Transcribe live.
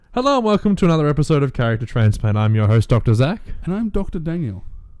Hello and welcome to another episode of Character Transplant. I'm your host, Dr. Zac. And I'm Dr. Daniel.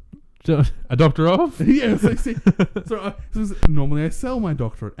 A doctor of? Yes, I see. Normally I sell my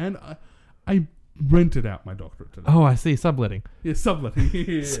doctorate, and I rented out my doctorate today. Oh, I see. Subletting. Yeah, subletting.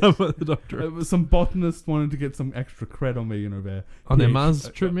 Yeah. Sublet the doctorate. Some botanist wanted to get some extra cred on me, their on their Mars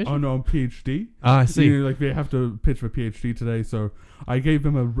trip mission? Oh, no, on PhD. Ah, I see. They have to pitch for PhD today, so I gave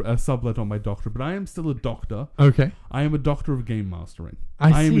them a sublet on my doctorate, but I am still a doctor. Okay. I am a doctor of game mastering.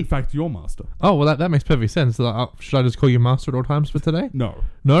 I am, see. in fact, your master. Oh, well, that makes perfect sense. Should I just call you master at all times for today? No.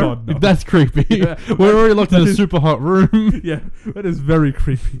 No? God, no. That's creepy. Yeah. We're already locked in a super hot room. Yeah, that is very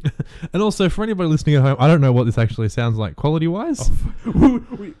creepy. And also, for anybody listening at home, I don't know what this actually sounds like quality-wise.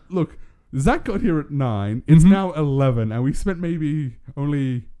 Look, Zac got here at 9. It's now 11, and we spent maybe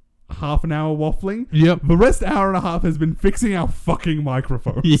only half an hour waffling. Yep. The rest hour and a half has been fixing our fucking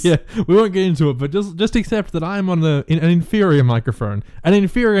microphones. Yeah, we won't get into it, but just accept that I'm on an inferior microphone. An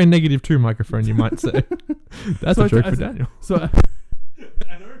inferior -2 microphone, you might say. That's a joke for Daniel.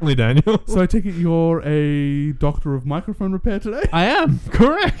 Only Daniel. So I take it you're a doctor of microphone repair today? I am,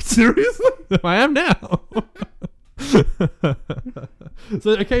 correct. Seriously? I am now.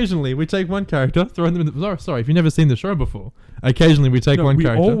 So occasionally we take one character, throw them in the... Sorry, if you've never seen the show before. Occasionally we take one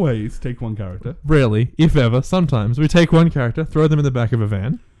character. We always take one character. Rarely, if ever, sometimes. We take one character, throw them in the back of a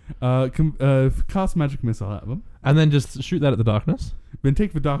van. Cast magic missile at them. And then just shoot that at the darkness. Then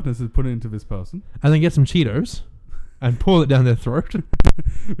take the darkness and put it into this person. And then get some Cheetos and pour it down their throat.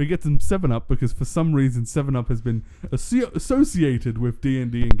 We get some 7-Up because for some reason 7-Up has been associated with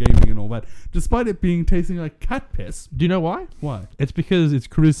D&D and gaming and all that, despite it tasting like cat piss. Do you know why? Why? It's because it's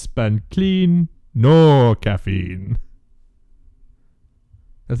crisp and clean, no caffeine.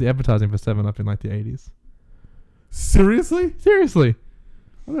 That's the advertising for 7-Up in like the 80s. Seriously? Seriously.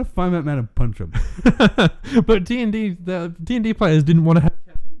 I'm going to find that man and punch him. But the D&D players didn't want to have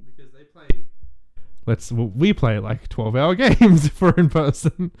caffeine because they play... we play like 12-hour games if we're in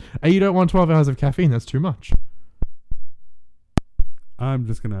person. And you don't want 12 hours of caffeine, that's too much. I'm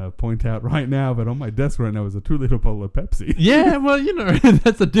just going to point out right now that on my desk right now is a 2-liter bottle of Pepsi. Yeah, well,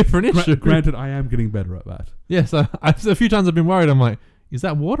 that's a different issue. Granted, I am getting better at that. Yes, a few times I've been worried. I'm like, is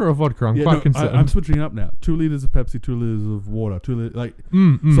that water or vodka? I'm quite concerned. I'm switching it up now. 2 liters of Pepsi, 2 liters of water, 2 liters,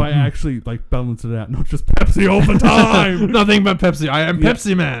 so I actually balance it out, not just Pepsi all the time. Nothing but Pepsi. I am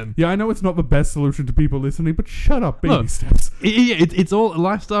Pepsi man. Yeah, I know it's not the best solution to people listening, but shut up, baby steps. It's all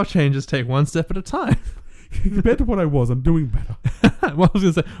lifestyle changes. Take one step at a time. Compared to what I was, I'm doing better. Well, I was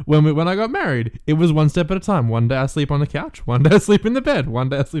going to say, when I got married, it was one step at a time. One day I sleep on the couch. One day I sleep in the bed. One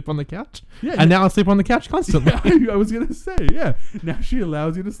day I sleep on the couch. Yeah, now I sleep on the couch constantly. Yeah, I was going to say, yeah. Now she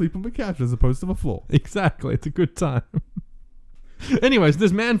allows you to sleep on the couch as opposed to the floor. Exactly. It's a good time. Anyways,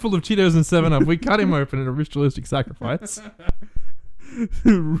 this man full of Cheetos and 7-Up, we cut him open in a ritualistic sacrifice.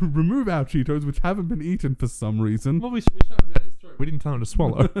 Remove our Cheetos, which haven't been eaten for some reason. Well, we shoved them down his throat. We didn't tell him to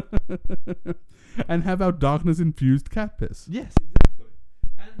swallow. And have our darkness-infused cat piss. Yes, exactly.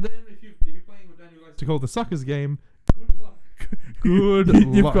 And then if you're playing what Daniel likes to call the suckers game, good luck. Good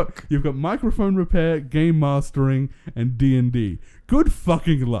luck. You've got microphone repair, game mastering, and D&D. Good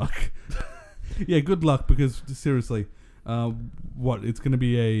fucking luck. Yeah, good luck because seriously, it's going to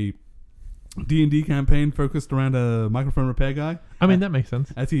be a D&D campaign focused around a microphone repair guy. I mean, that makes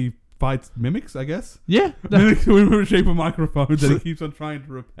sense. As he fights mimics, I guess. Yeah. Mimics with shape of microphones that he keeps on trying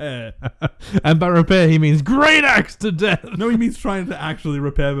to repair. And by repair, he means great axe to death. No, he means trying to actually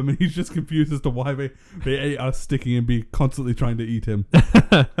repair them, and he's just confused as to why they are sticking and be constantly trying to eat him.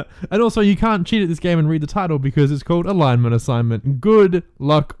 And also, you can't cheat at this game and read the title because it's called Alignment Assignment. Good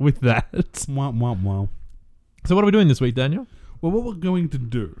luck with that. Wow, wow, wow. So what are we doing this week, Daniel? Well, what we're going to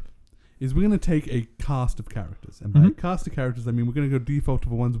do is we're going to take a cast of characters. And by cast of characters, I mean we're going to go default to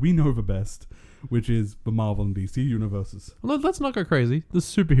the ones we know the best, which is the Marvel and DC universes. Well, let's not go crazy. The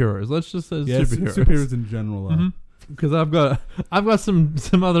superheroes. Let's just say superheroes. Superheroes in general. Because I've got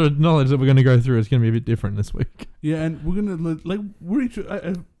some other knowledge that we're going to go through. It's going to be a bit different this week. Yeah, and we're going to we're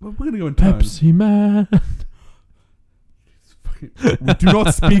going to go in turn. Pepsi Man. Do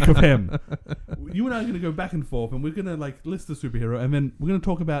not speak of him. You and I are going to go back and forth, and we're going to list the superhero, and then we're going to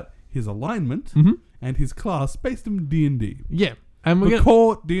talk about his alignment and his class based on D&D. Yeah, and the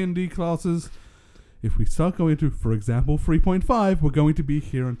core D&D classes. If we start going to, for example, 3.5, we're going to be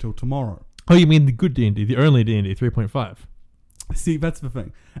here until tomorrow. Oh, you mean the good D&D, the only D&D 3.5? See, that's the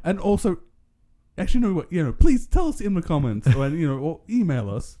thing, and also. Actually, no. What please tell us in the comments, or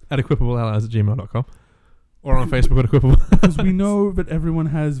email us at equippableallies@gmail.com. Or on Facebook at Equippable. Because we know that everyone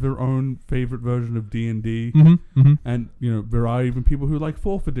has their own favorite version of D&D. And, there are even people who like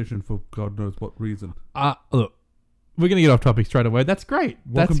 4th edition for God knows what reason. Look, we're going to get off topic straight away. That's great.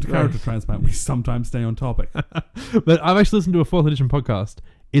 Welcome That's to Character Transplant. We sometimes stay on topic. But I've actually listened to a 4th edition podcast.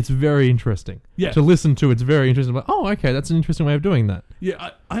 It's very interesting. Yeah. To listen to, it's very interesting. Like, oh, okay, that's an interesting way of doing that.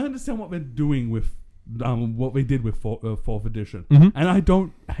 Yeah, I understand what they're doing with what they did with 4th edition, Mhm. and I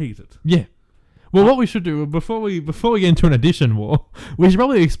don't hate it. Yeah. Well, what we should do before we get into an edition war, we should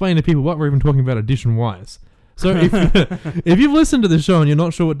probably explain to people what we're even talking about edition wise. So if you've listened to the show and you're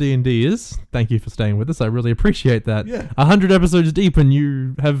not sure what D&D is, thank you for staying with us. I really appreciate that. Yeah. 100 episodes deep and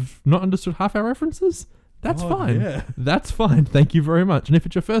you have not understood half our references? That's God, fine. yeah. That's fine. Thank you very much. And if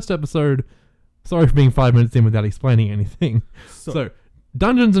it's your first episode, sorry for being 5 minutes in without explaining anything. So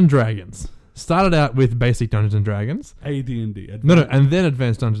Dungeons and Dragons started out with basic Dungeons and Dragons. AD&D. No, and then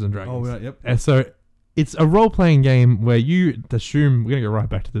Advanced Dungeons and Dragons. Oh, right, yep. And so it's a role-playing game where you assume... We're going to go right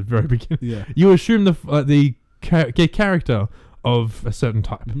back to the very beginning. Yeah. You assume the character of a certain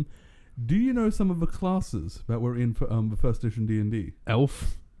type. Mm-hmm. Do you know some of the classes that were in the first edition D&D?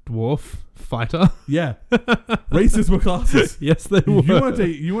 Elf, dwarf, fighter. Yeah. Races were classes. Yes, they were.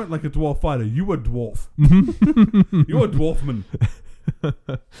 You weren't like a dwarf fighter. You were dwarf. You were dwarfman.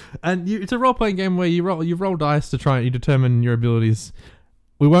 And it's a role-playing game where you roll dice to try and you determine your abilities.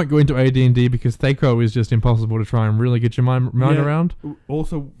 We won't go into AD&D because Thaco is just impossible to try and really get your mind around.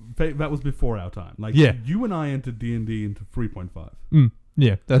 Also, that was before our time. Like, Yeah. you and I entered D&D into 3.5.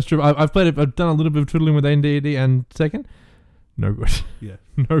 Yeah, that's true. I've played it. I've done a little bit of twiddling with AD&D and second. No good. Yeah.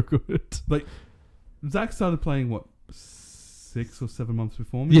 No good. Like, Zach started playing, what, 6 or 7 months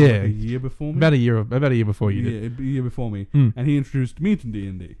before me? Yeah. Like a year before me? About a year before you did. Yeah, a year before me. Mm. And he introduced me to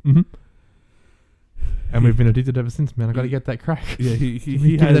D&D. Mm-hmm. And we've been addicted ever since, man. I got to get that crack. Yeah, he Give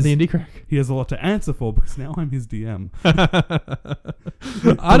me has that D&D crack. He has a lot to answer for because now I'm his DM.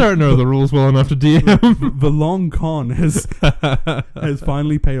 I don't know the rules well enough to DM. The long con has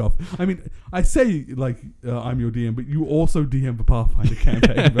finally paid off. I mean, I say like I'm your DM, but you also DM the Pathfinder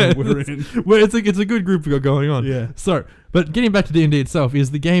campaign that we're in. Well, it's a good group we got going on. Yeah. So, but getting back to D&D itself,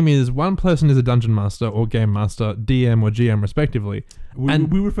 is the game is one person is a dungeon master or game master, DM or GM respectively.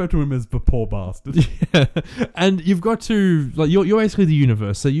 We refer to him as the poor bastard. Yeah. And you've got to you're basically the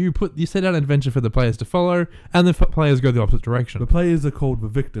universe. So you set out an adventure for the players to follow, and the players go the opposite direction. The players are called the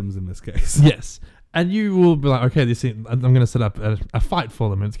victims in this case. Yes. And you will be like, okay, I'm going to set up a fight for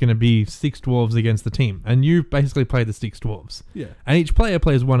them. It's going to be 6 dwarves against the team. And you basically play the 6 dwarves. Yeah. And each player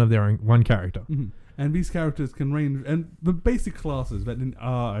plays one of their own, one character. Mm-hmm. And these characters can range, and the basic classes that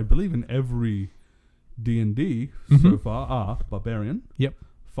are, I believe, in every D&D so far are Barbarian. Yep.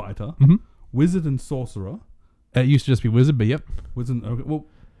 Fighter. Mm-hmm. Wizard and Sorcerer. It used to just be Wizard, but yep. Wizard, okay, well,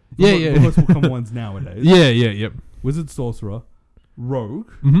 Yeah. the most will come ones nowadays. Yeah, yep. Wizard, Sorcerer, Rogue,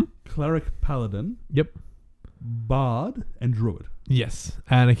 Mm-hmm. Cleric, Paladin, Yep. Bard, and Druid. Yes.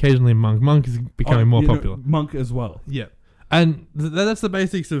 And occasionally Monk. Monk is becoming more popular. Monk as well. Yeah. And that's the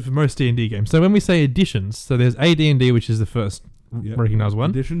basics of most D&D games. So when we say editions, so there's AD&D, which is the first recognized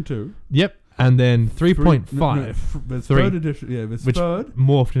one. Edition 2. Yep. And then 3.5. There's Three. third edition. Yeah, there's Which third.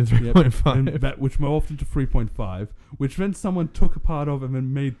 morphed into 3.5. And that which morphed into 3.5, which then someone took a part of and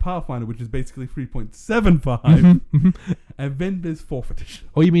then made Pathfinder, which is basically 3.75. And then there's 4th edition.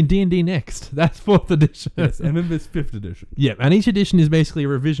 Oh, you mean D&D next? That's 4th edition. Yes, and then there's 5th edition. Yeah, and each edition is basically a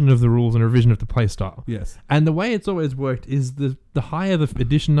revision of the rules and a revision of the play style. Yes. And the way it's always worked is the higher the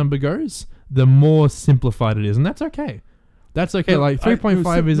edition number goes, the more simplified it is, and that's okay. That's okay. Like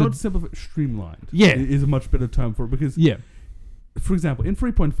 3.5 is not simplified, streamlined. Yeah. Is a much better term for it because yeah. For example, in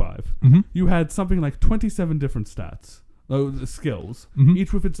 3.5, you had something like 27 different stats, skills,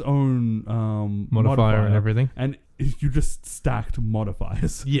 each with its own modifier and everything. And you just stacked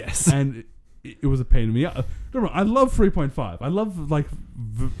modifiers. Yes. And it was a pain in the ass. Don't worry, I love 3.5. I love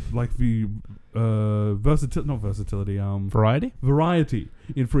the versatility. Variety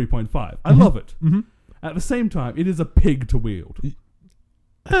in 3.5. I love it. At the same time, it is a pig to wield.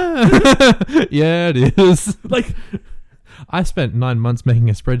 Yeah, it is. Like, I spent 9 months making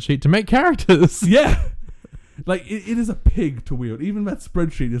a spreadsheet to make characters. Yeah. Like, it is a pig to wield. Even that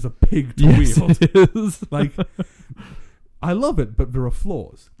spreadsheet is a pig to wield. It is. Like, I love it, but there are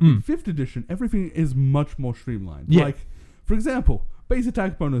flaws. In 5th edition, everything is much more streamlined. Yeah. Like, for example, base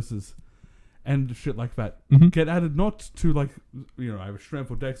attack bonuses and shit like that get added not to, like, I have a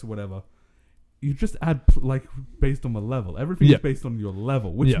strength or dex or whatever. You just add, based on the level. Everything is based on your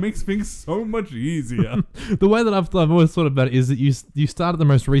level, which makes things so much easier. The way that I've always thought about it is that you start at the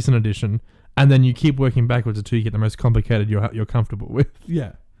most recent edition, and then you keep working backwards until you get the most complicated you're comfortable with.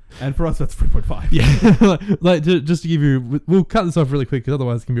 Yeah. And for us, that's 3.5. Yeah. Just to give you... We'll cut this off really quick, because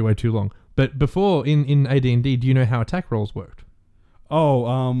otherwise it can be way too long. But before, in AD&D, do you know how attack rolls worked?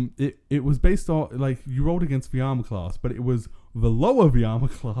 It was based on, like, you rolled against the armor class, but it was the lower the armor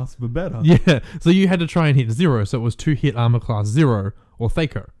class, the better. Yeah, so you had to try and hit 0, so it was 2 hit armor class 0 or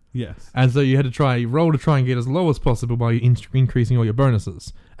Thaco. Yes. And so you had to roll to try and get as low as possible by increasing all your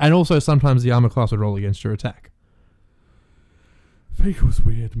bonuses. And also sometimes the armor class would roll against your attack. Thaco was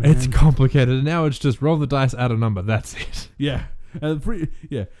weird, man. It's complicated, and now it's just roll the dice, add a number, that's it. Yeah. Or in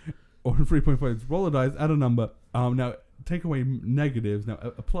 3.5, it's roll a dice, add a number. Now, take away negatives. Now,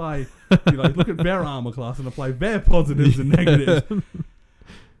 apply, look at their armor class and apply their positives and negatives.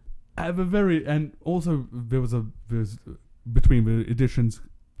 And also, there's between the editions,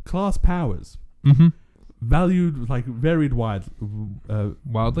 class powers. Mm-hmm. Valued, varied wildly.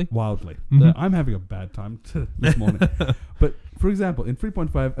 Mm-hmm. I'm having a bad time this morning. But, for example, in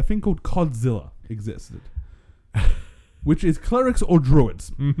 3.5, a thing called Codzilla existed. Which is clerics or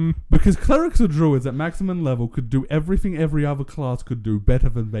druids. Mm-hmm. Because clerics or druids at maximum level could do everything every other class could do better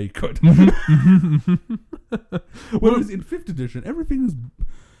than they could. Whereas in 5th edition, everything is,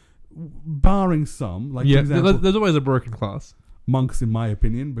 barring some, for example, there's always a broken class. monks, in my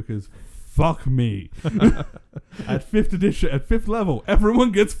opinion, because fuck me. At 5th edition, at 5th level,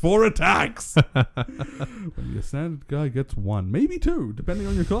 everyone gets 4 attacks. When your standard guy gets 1, maybe 2, depending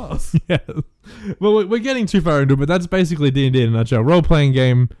on your class. Yeah. Well, we're getting too far into it, but that's basically D&D in a nutshell. Role-playing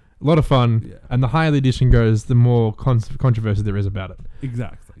game, a lot of fun, and the higher the edition goes, the more controversy there is about it.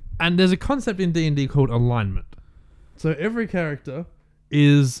 Exactly. And there's a concept in D&D called alignment. So every character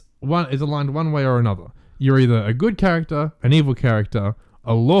is aligned one way or another. You're either a good character, an evil character,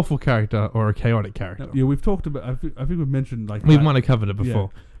 a lawful character, or a chaotic character. Yeah, we've talked about. I think we've mentioned we might have covered it before.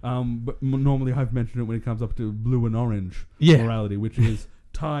 Yeah. But normally I've mentioned it when it comes up to blue and orange morality, which is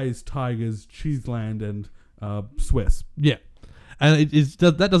Thais, Tigers, Cheeseland, and Swiss. Yeah, and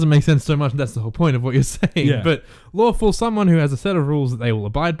that doesn't make sense so much. That's the whole point of what you're saying. Yeah. But lawful, someone who has a set of rules that they will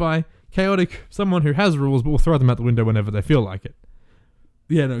abide by. Chaotic, someone who has rules but will throw them out the window whenever they feel like it.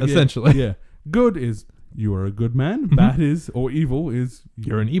 Yeah, no, essentially. Yeah. Good is you are a good man. Mm-hmm. Bad is, or evil is,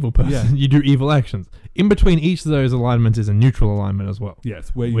 you're an evil person. Yeah. You do evil actions. In between each of those alignments is a neutral alignment as well.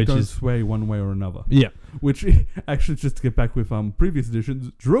 Yes, where you don't sway one way or another. Yeah. Which, actually, just to get back with previous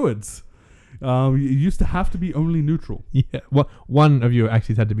editions, druids, you used to have to be only neutral. Yeah. Well, one of your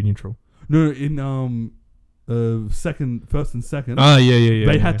axes had to be neutral. No, in first and second. Yeah.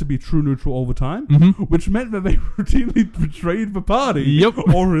 They had to be true neutral all the time, which meant that they routinely betrayed the party. Yep.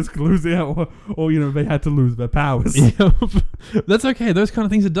 Or risk losing out, or they had to lose their powers. Yep. That's okay. Those kind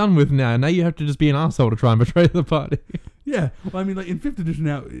of things are done with now. Now you have to just be an asshole to try and betray the party. Yeah. Well, I mean, in 5th edition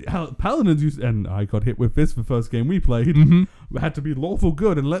now, paladins used, and I got hit with this the first game we played, had to be lawful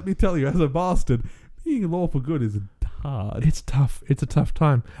good. And let me tell you, as a bastard, being lawful good is hard. It's tough. It's a tough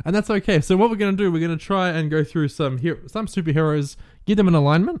time. And that's okay. So what we're going to do, we're going to try and go through some superheroes, give them an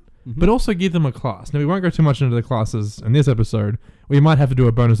alignment, but also give them a class. Now, we won't go too much into the classes in this episode. We might have to do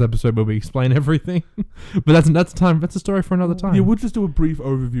a bonus episode where we explain everything. But that's a story for another time. Yeah, we'll just do a brief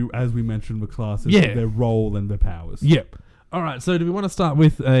overview as we mentioned the classes, their role and their powers. Yep. All right. So do we want to start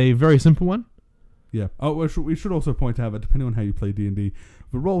with a very simple one? Yeah. Oh, we should also point out that depending on how you play D&D,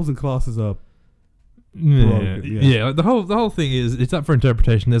 the roles and classes are Yeah. The whole thing is it's up for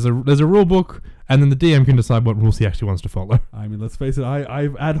interpretation. There's a rule book, and then the DM can decide what rules he actually wants to follow. I mean, let's face it.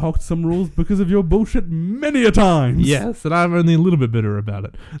 I've ad hoc'd some rules because of your bullshit many a times. Yes, and I'm only a little bit bitter about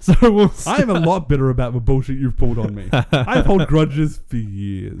it. So I'm a lot bitter about the bullshit you've pulled on me. I've held grudges for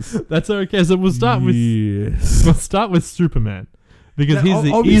years. That's okay. So we'll start with Superman. Because now,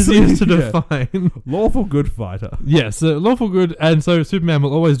 he's the easiest to define. Lawful good fighter. Yes, so lawful good, and so Superman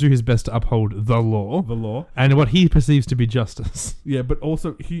will always do his best to uphold the law. The law. And what he perceives to be justice. Yeah, but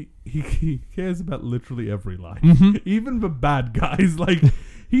also he cares about literally every life. Mm-hmm. Even the bad guys.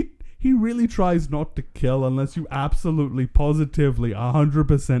 He really tries not to kill unless you absolutely, positively,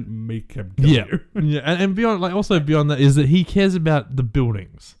 100% make him kill you. Yeah, and beyond that is that he cares about the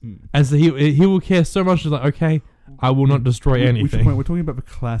buildings. And so he will care so much, like, okay, I will not destroy anything. We're talking about the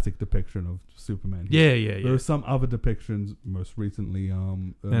classic depiction of Superman here. Yeah. There are some other depictions, most recently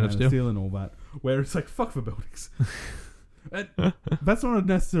Man of Steel and all that, where it's like, fuck the buildings. That's not a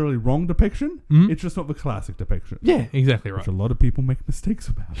necessarily wrong depiction. It's just not the classic depiction. Yeah, exactly right. Which a lot of people make mistakes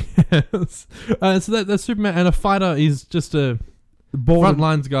about. Yes. So that's Superman, and a fighter is just a front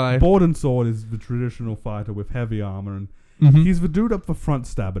lines guy. Board and sword is the traditional fighter with heavy armor, and he's the dude up the front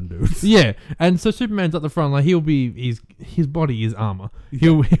stabbing dudes. Yeah, and so Superman's up the front, like his body is armor.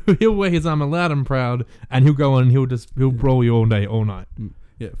 Yeah. He'll wear his armor loud and proud, and he'll go on and he'll brawl you all day, all night.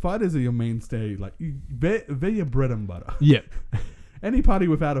 Yeah, fighters are your mainstay. Like they're your bread and butter. Yeah, any party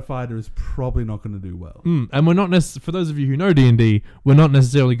without a fighter is probably not going to do well. And we're not for those of you who know D&D, we're not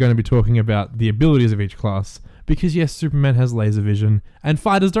necessarily going to be talking about the abilities of each class, because yes, Superman has laser vision, and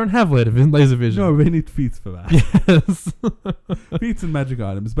fighters don't have laser vision. No, they need feats for that. Yes. Feats and magic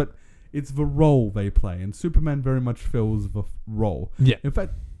items, but it's the role they play, and Superman very much fills the role. Yeah. In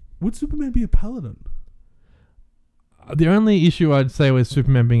fact, would Superman be a paladin? The only issue I'd say with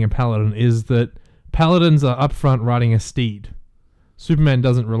Superman being a paladin is that paladins are up front riding a steed. Superman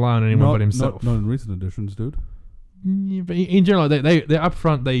doesn't rely on anyone but himself. Not in recent editions, dude. Yeah, but in general, they're up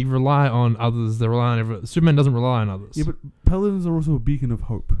front. They rely on others. They rely on everyone. Superman doesn't rely on others. Yeah, but paladins are also a beacon of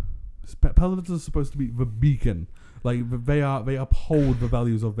hope. Paladins are supposed to be the beacon. Like, they uphold the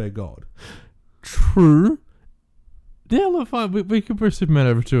values of their god. True. Yeah, look, fine. We could bring Superman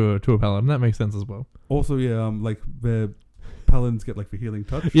over to a paladin. That makes sense as well. Also, yeah, like the paladins get like the healing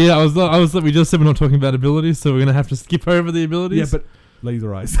touch. Yeah, I was. We just said we're not talking about abilities, so we're gonna have to skip over the abilities. Yeah, but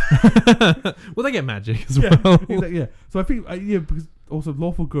laser eyes. Well, they get magic as well. Exactly, yeah. So I think because also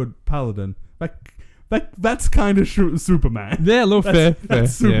lawful good paladin. That's kind of Superman. Yeah, look, fair.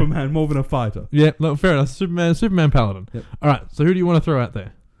 That's Superman more than a fighter. Yeah, look, fair enough. Superman paladin. Yep. All right. So who do you want to throw out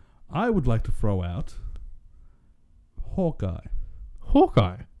there? I would like to throw out Hawkeye.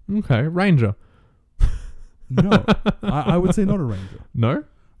 Hawkeye. Okay, Ranger. No, I would say not a ranger. No?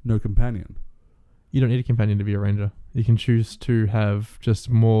 No companion. You don't need a companion to be a ranger. You can choose to have just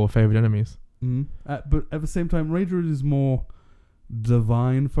more favored enemies. But at the same time, ranger is more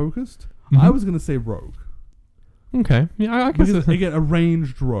divine focused. Mm-hmm. I was going to say rogue. Okay. Yeah, I guess. Because, again, a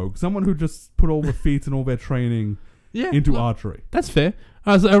ranged rogue. Someone who just put all the feats and all their training into archery. That's fair.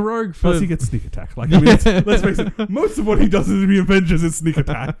 As a rogue for... Plus he gets sneak attack. Like, I mean, let's face it, most of what he does in the Avengers is sneak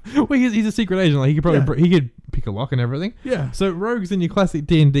attack. Well, he's a secret agent. Like, he could probably he could pick a lock and everything. Yeah. So rogues in your classic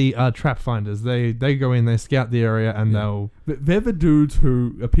D&D are trap finders. They go in, they scout the area, and they'll... They're the dudes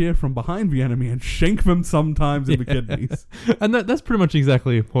who appear from behind the enemy and shank them sometimes in the kidneys. And that's pretty much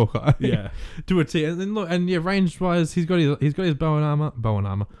exactly Hawkeye. Yeah. To a T. And then look, and yeah, range wise, he's got his bow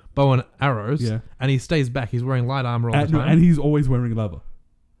and arrows. Yeah. And he stays back. He's wearing light armor all the time. And he's always wearing leather.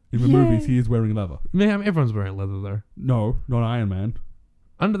 In the movies, he is wearing leather. Man, everyone's wearing leather though. No, not Iron Man.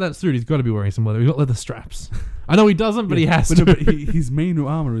 Under that suit, he's got to be wearing some leather. He's got leather straps. I know he doesn't, but he has to. But his main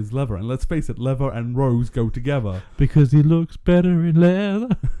armor is leather, and let's face it, leather and rogues go together. Because he looks better in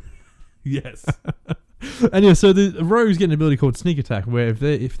leather. Yes. And yeah, so the rogues get an ability called sneak attack, where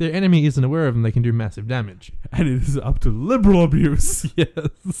if their enemy isn't aware of them, they can do massive damage. And it is up to liberal abuse.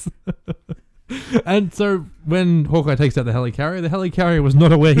 Yes. And so when Hawkeye takes out the helicarrier was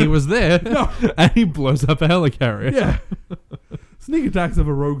not aware he was there. No. And he blows up a helicarrier. Yeah. Sneak attacks are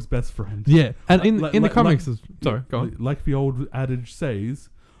a rogue's best friend. Yeah. And in the comics... sorry, go on. Like the old adage says,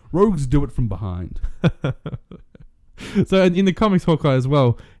 rogues do it from behind. So in the comics, Hawkeye as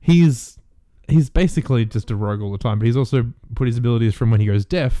well, he's basically just a rogue all the time, but he's also put his abilities from when he goes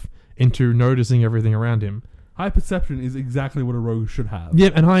deaf into noticing everything around him. High perception is exactly what a rogue should have. Yeah,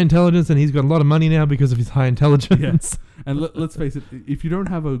 and high intelligence, and he's got a lot of money now because of his high intelligence. Yeah. And let's face it, if you don't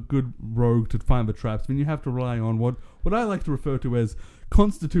have a good rogue to find the traps, then you have to rely on what I like to refer to as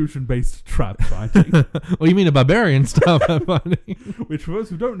constitution-based trap fighting. Well, you mean a barbarian style trap fighting? Which, for those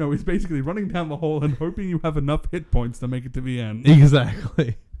who don't know, is basically running down the hole and hoping you have enough hit points to make it to the end.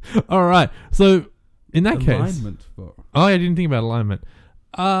 Exactly. All right. So, in that case... Alignment, though. Oh, I didn't think about alignment.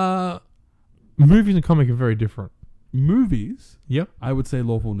 Movies and comic are very different. Movies? Yep. I would say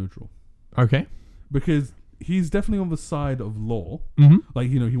lawful neutral. Okay. Because he's definitely on the side of law. Mm-hmm. Like,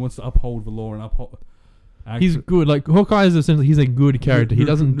 he wants to uphold the law and uphold... He's good. Like, Hawkeye is essentially, he's a good character. He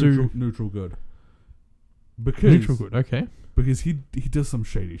doesn't do... Neutral good. Because... Neutral good, okay. Because he does some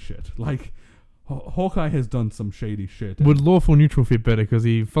shady shit. Like, Hawkeye has done some shady shit. Would lawful neutral fit better? Because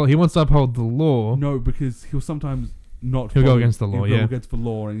he wants to uphold the law. No, because he'll sometimes not... He'll go against the law, He'll yeah. go against the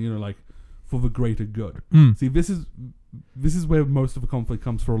law and, like... for the greater good. Mm. See, this is where most of the conflict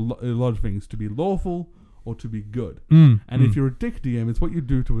comes for a lot of things, to be lawful or to be good. If you're a dick DM, it's what you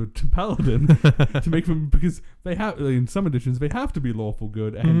do to a paladin to make them, because they have, in some editions, they have to be lawful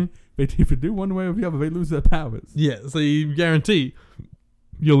good, and if they do one way or the other, they lose their powers. Yeah, so you guarantee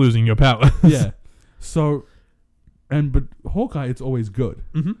you're losing your powers. Yeah. So, but Hawkeye, it's always good.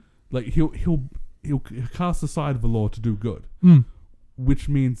 Mm-hmm. Like, he'll cast aside the law to do good. Which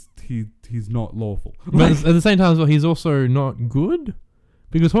means he's not lawful. But at the same time as well, he's also not good.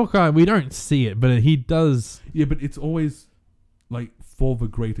 Because Hawkeye, we don't see it, but he does... Yeah, but it's always, like, for the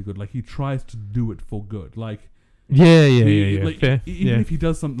greater good. Like, he tries to do it for good. Like... Yeah. Like, fair. Even if he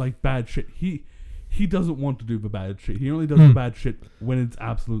does some, like, bad shit, he doesn't want to do the bad shit. He only does the bad shit when it's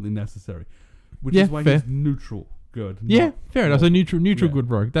absolutely necessary. Which is why fair. he's neutral. good. Yeah, fair enough. So neutral yeah. good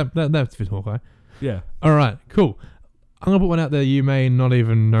rogue. That's fit Hawkeye. Yeah. All right, cool. I'm gonna put one out there you may not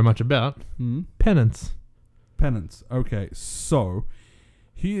even know much about. Penance. Penance. Okay, so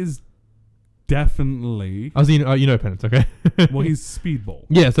he is definitely. You know Penance, okay? Well, he's Speedball.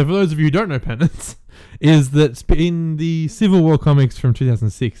 Yeah. So for those of you who don't know Penance, is that in the Civil War comics from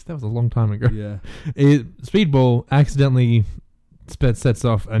 2006? That was a long time ago. Yeah. Speedball accidentally sets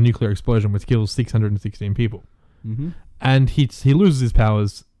off a nuclear explosion which kills 616 people, and he loses his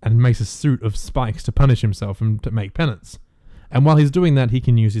powers and makes a suit of spikes to punish himself and to make penance. And while he's doing that, he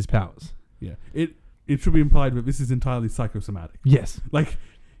can use his powers. Yeah. It should be implied that this is entirely psychosomatic. Yes. Like,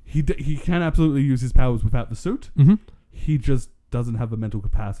 he can absolutely use his powers without the suit. Mm-hmm. He just doesn't have the mental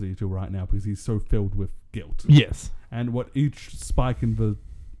capacity to right now because he's so filled with guilt. Yes. And what each spike in the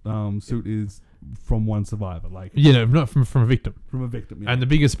suit is from one survivor. Like, not from a victim. From a victim, yeah. And the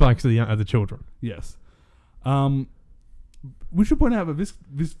biggest spikes are the children. Yes. We should point out that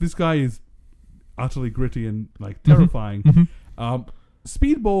this guy is utterly gritty and like terrifying. Mm-hmm.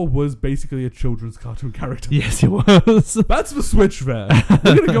 Speedball was basically a children's cartoon character. Yes, it was. That's the switch there.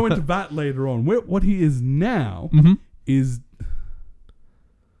 We're going to go into that later on. What he is now is...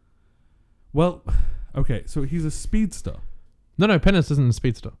 Well, okay, so he's a speedster. No, Penance isn't a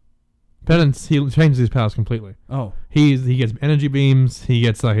speedster. Penance, he changes his powers completely. Oh. He gets energy beams, he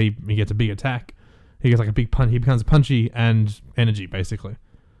gets a big attack, he gets like a big punch, he becomes punchy and energy, basically.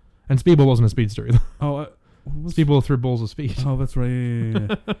 And Speedball wasn't a speedster either. Oh, Speedball threw balls of speed. Oh, that's right.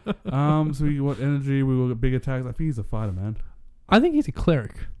 Yeah. So we got energy. We got big attacks. I think he's a fighter, man. I think he's a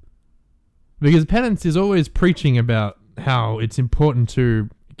cleric, because Penance is always preaching about how it's important to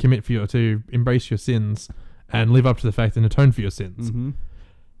to embrace your sins and live up to the fact and atone for your sins. Mm-hmm.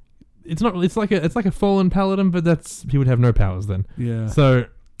 It's like a fallen paladin, but he would have no powers then. Yeah. So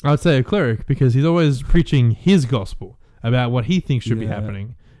I would say a cleric because he's always preaching his gospel about what he thinks should be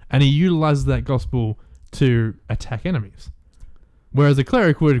happening, and he utilizes that gospel to attack enemies. Whereas a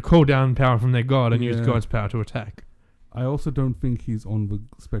cleric would call down power from their god and use God's power to attack. I also don't think he's on the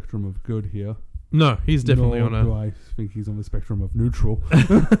spectrum of good here. No, he's definitely on a... do I think he's on the spectrum of neutral.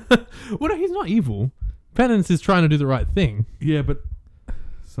 Well, no, he's not evil. Penance is trying to do the right thing. Yeah, but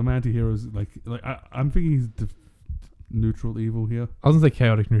some anti-heroes, I'm thinking he's neutral evil here. I was going to say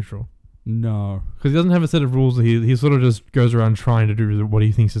chaotic neutral. No. Because he doesn't have a set of rules. He sort of just goes around trying to do what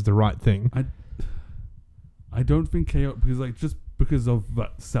he thinks is the right thing. I don't think chaotic, because just because of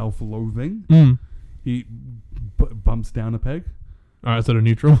that self-loathing, he bumps down a peg. Alright, sort of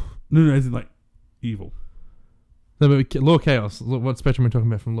neutral. No, as in evil. No, but Law Chaos. What spectrum are we talking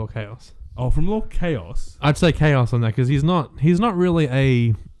about from Law Chaos? Oh, from Law Chaos. I'd say Chaos on that because he's not really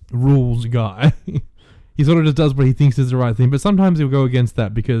a rules guy. He sort of just does what he thinks is the right thing, but sometimes he'll go against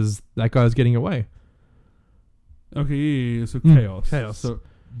that because that guy's getting away. Okay, yeah, so Chaos. Chaos. So,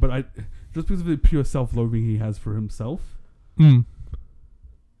 but just because of the pure self-loathing he has for himself,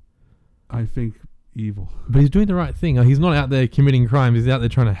 I think evil. But he's doing the right thing. He's not out there committing crimes. He's out there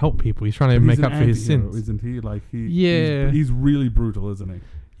trying to help people. He's trying to make up for his sins. Isn't he? He's really brutal, isn't he?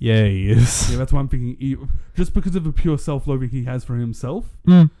 Yeah, he is. Yeah, that's why I'm thinking evil. Just because of the pure self-loathing he has for himself.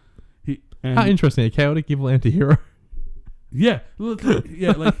 How interesting. A chaotic evil anti-hero. Yeah.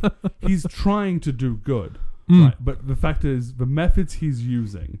 He's trying to do good. Right? But the fact is, the methods he's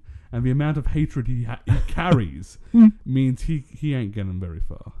using and the amount of hatred he carries means he ain't getting very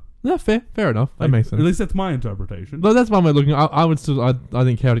far. Yeah, fair enough. That makes sense. At least that's my interpretation. But that's one way of looking. I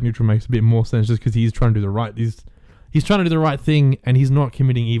think chaotic neutral makes a bit more sense just because he's trying to do the right. He's trying to do the right thing and he's not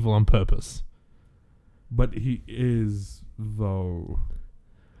committing evil on purpose. But he is, though.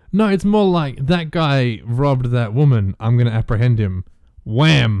 No, it's more like that guy robbed that woman. I'm gonna apprehend him.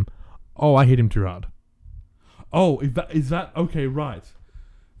 Wham! Oh, I hit him too hard. Oh, is that okay? Right.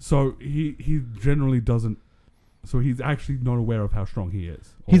 So he generally doesn't. So he's actually not aware of how strong he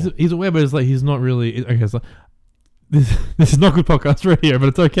is. He's aware, but it's like he's not really. Okay, so this is not good podcast radio, but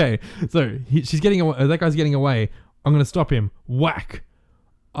it's okay. So she's getting away. That guy's getting away. I'm gonna stop him. Whack.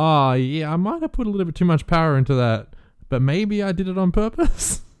 Yeah, I might have put a little bit too much power into that, but maybe I did it on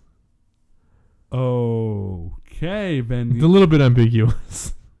purpose. Okay, then it's a little bit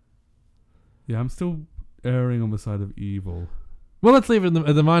ambiguous. Yeah, I'm still erring on the side of evil. Well, let's leave it in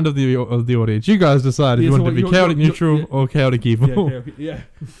the mind of the audience. You guys decide if you want to be chaotic neutral or chaotic evil. Yeah.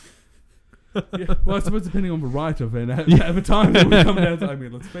 Well, I suppose depending on the writer, then at the time when we come down to,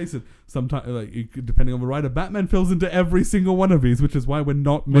 let's face it, sometimes depending on the writer, Batman fills into every single one of these, which is why we're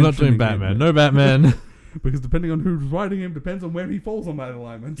not doing Batman. No Batman. Because depending on who's writing him depends on where he falls on that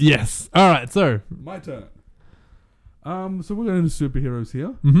alignment. Yes. All right. So my turn. So we're going to superheroes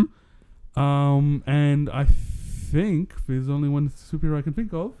here. Mm-hmm. And I think there's only one superhero I can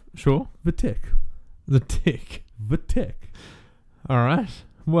think of. Sure. The Tick. The Tick. The Tick. All right.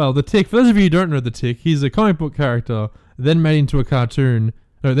 Well, the Tick, for those of you who don't know the Tick, he's a comic book character, then made into a cartoon.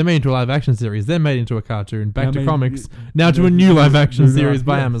 No, then made into a live action series, then made into a cartoon, back to comics, now to a new live action series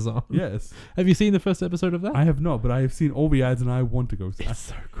by Amazon. Yes. Have you seen the first episode of that? I have not, but I have seen all the ads and I want to go see it. It's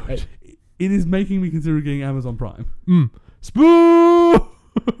so good. It is making me consider getting Amazon Prime. Spoo!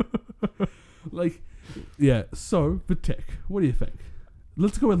 Like, yeah, so, the Tick. What do you think?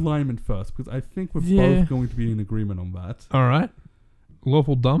 Let's go alignment first, because I think we're both going to be in agreement on that. All right.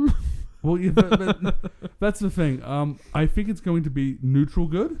 Lawful dumb? Well, yeah, that's the thing. I think it's going to be neutral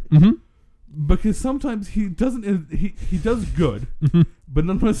good, because sometimes he doesn't. He does good, but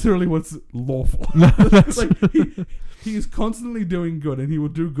not necessarily what's lawful. Like he is constantly doing good, and he will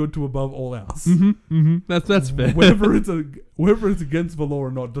do good to above all else. That's fair. Whether it's against the law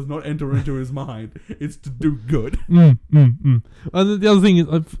or not does not enter into his mind. It's to do good. The other thing is,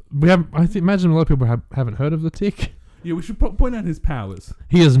 I imagine a lot of people haven't heard of the Tick. Yeah, we should point out his powers.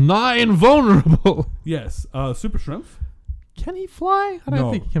 He is nigh invulnerable. Yes, super strength. Can he fly? I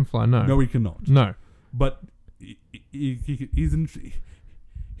don't think he can fly. No, he cannot. No, but he's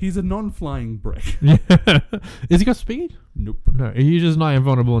a non-flying brick. Yeah. Is he got speed? Nope. No, he's just nigh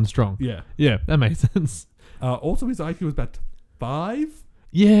invulnerable and strong. Yeah. Yeah, that makes sense. Also, his IQ is about 5.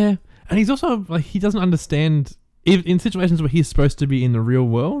 Yeah, and he's also like he doesn't understand in situations where he's supposed to be in the real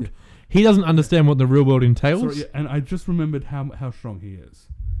world. Yeah. He doesn't understand what the real world entails. Sorry, yeah, and I just remembered how strong he is.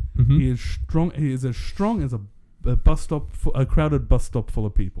 He is strong. He is as strong as a bus stop, a crowded bus stop full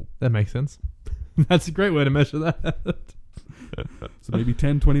of people. That makes sense. That's a great way to measure that. So maybe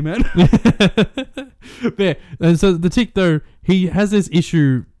 10, 20 men. Yeah. And so the Tick, though, he has this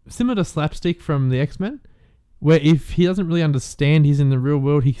issue similar to Slapstick from the X-Men, where if he doesn't really understand he's in the real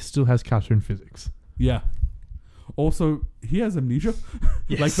world, he still has cartoon physics. Yeah. Also, he has amnesia.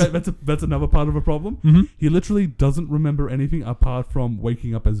 Yes. Like that's another part of a problem. He literally doesn't remember anything apart from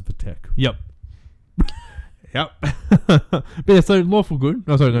waking up as the Tick. Yep. Yep. But yeah, so lawful good.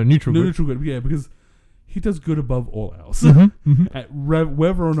 Oh, sorry, no, neutral good. Neutral good, yeah, because he does good above all else.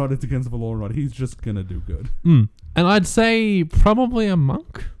 Whether or not it's against the law or not, he's just gonna do good. And I'd say probably a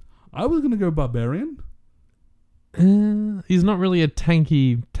monk. I was gonna go barbarian. He's not really a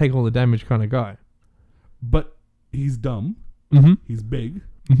tanky, take all the damage kind of guy. But he's dumb. He's big.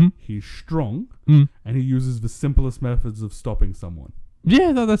 He's strong. And he uses the simplest methods of stopping someone.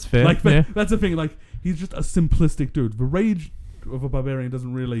 Yeah, no, that's fair. Like that's the thing. Like he's just a simplistic dude. The rage of a barbarian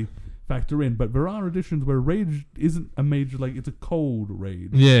doesn't really factor in, but there are editions where rage isn't a major. Like it's a cold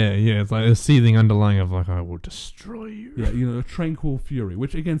rage. Yeah. It's like a seething underlying of like I will destroy you. Yeah, a tranquil fury,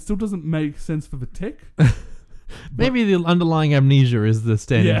 which again still doesn't make sense for the Tick. Maybe the underlying amnesia is the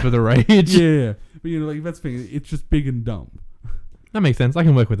stand-in for the rage. Yeah, but like that's the thing. It's just big and dumb. That makes sense. I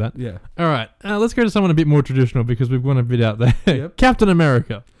can work with that. Yeah. All right. Let's go to someone a bit more traditional because we've gone a bit out there. Yep. Captain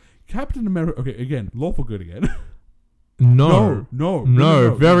America. Captain America. Okay, again, lawful good again. No.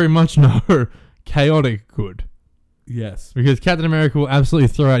 Very much no. Chaotic good. Yes. Because Captain America will absolutely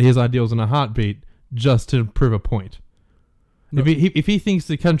throw out his ideals in a heartbeat just to prove a point. No. If he thinks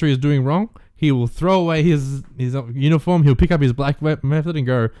the country is doing wrong, he will throw away his uniform. He'll pick up his black method and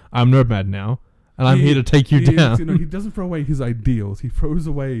go, "I'm Nomad now, and I'm here to take you down." He doesn't throw away his ideals. He throws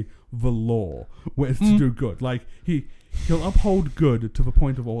away the law, where it's to do good. Like he'll uphold good to the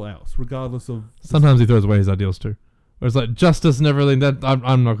point of all else, regardless of. Sometimes he throws away his ideals too. Where it's like justice never really.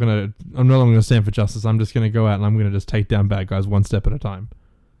 I'm no longer gonna stand for justice. I'm just gonna go out and I'm gonna just take down bad guys one step at a time.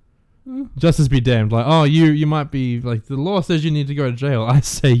 Justice be damned. Like, oh, you might be like the law says you need to go to jail. I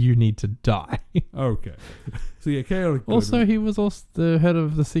say you need to die. Okay. So yeah, chaotic. Also, he was also the head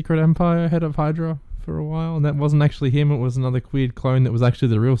of the Secret Empire, head of Hydra for a while, and that wasn't actually him. It was another weird clone that was actually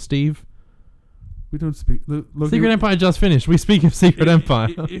the real Steve. We don't speak. Secret Empire just finished. We speak of Secret Empire.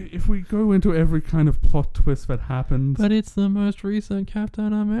 If we go into every kind of plot twist that happens, but it's the most recent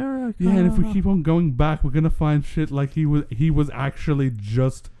Captain America. Yeah, and if we keep on going back, we're gonna find shit like he was actually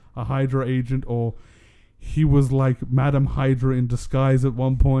just a Hydra agent, or he was like Madam Hydra in disguise at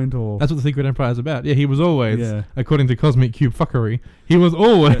one point, or that's what the Secret Empire is about. Yeah, he was always, according to Cosmic Cube fuckery, he was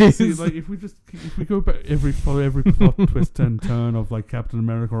always. Yeah, see, like if we go back every plot twist and turn of like Captain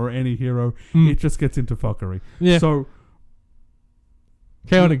America or any hero, it just gets into fuckery. Yeah. So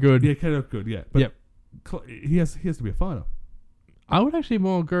chaotic good. Yeah, chaotic good. Yeah, but he has to be a fighter. I would actually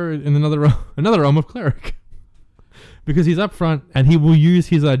more go in another realm of cleric. Because he's up front and he will use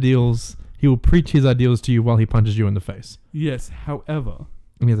his ideals. He will preach his ideals to you while he punches you in the face. Yes, however...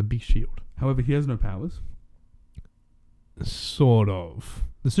 And he has a big shield. However, he has no powers. Sort of.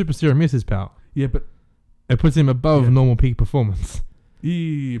 The super serum is his power. Yeah, but It puts him above normal peak performance.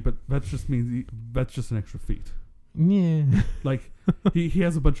 Yeah, but that just means that's just an extra feat. Yeah. Like, he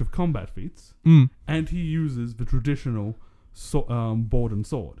has a bunch of combat feats, and he uses the traditional board and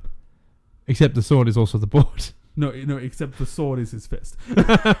sword. Except the sword is also the board. No, except the sword is his fist.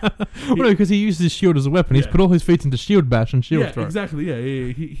 Well, no, because he uses his shield as a weapon. He's put all his feats into shield bash and shield throw. Exactly,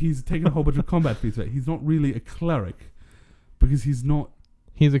 yeah. He's taken a whole bunch of combat feats. He's not really a cleric, because he's not...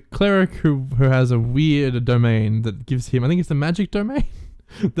 He's a cleric who has a weird domain that gives him, I think it's the magic domain,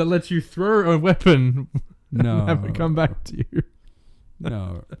 that lets you throw a weapon and have it come back to you.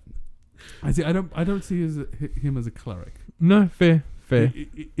 No. I don't see him as a cleric. No, fair.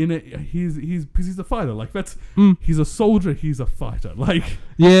 He's because he's a fighter. Like, that's he's a soldier. He's a fighter. Like,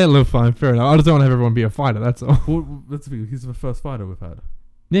 yeah, look, fine, fair enough. I just don't want to have everyone be a fighter. That's all. Well, that's the thing. He's the first fighter we've had.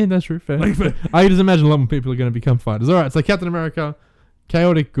 Yeah, that's true. Fair. Like, I just imagine a lot more people are going to become fighters. All right, so Captain America,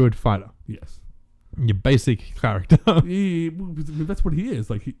 chaotic good fighter. Yes. Your basic character. That's what he is.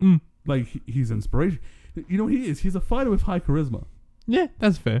 Like, he's inspiration. You know what he is? He's a fighter with high charisma. Yeah,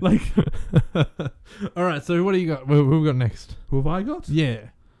 that's fair. Like, all right. So what do you got? Who have we got next? Who have I got? Yeah.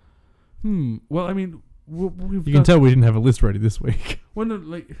 Well, I mean, you can tell we didn't have a list ready this week. Well, no,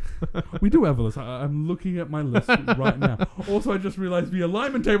 like, we do have a list. I'm looking at my list right now. Also, I just realized the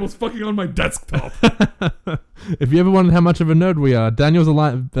alignment table's fucking on my desktop. If you ever wondered how much of a nerd we are, Daniel's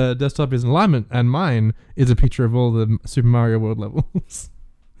desktop is in alignment, and mine is a picture of all the Super Mario World levels.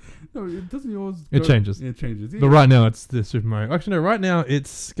 No, it doesn't yours. It changes. It changes. Yeah. But right now it's the Super Mario. Actually, no. Right now it's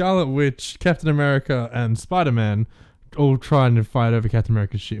Scarlet Witch, Captain America, and Spider-Man all trying to fight over Captain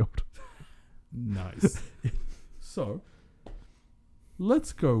America's shield. Nice. So,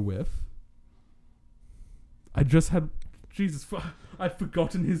 let's go with. Jesus, I've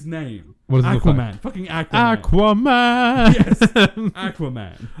forgotten his name. What does it look like? Aquaman. Fucking Aquaman. Aquaman. Yes,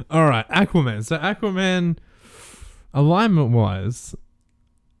 Aquaman. All right, Aquaman. So Aquaman, alignment-wise,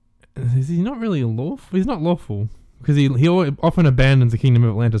 is he not really lawful? He's not lawful because he often abandons the kingdom of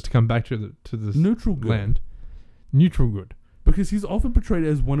Atlantis to come back to this neutral good. Land. Neutral good. Because he's often portrayed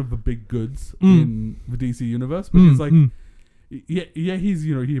as one of the big goods in the DC universe. Because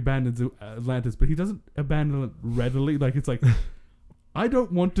he abandons Atlantis, but he doesn't abandon it readily. Like, it's like, I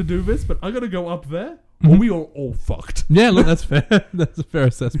don't want to do this, but I gotta go up there, or we are all fucked. Yeah, look, that's fair. That's a fair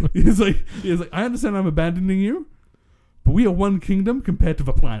assessment. He's like, I understand I'm abandoning you, but we are one kingdom compared to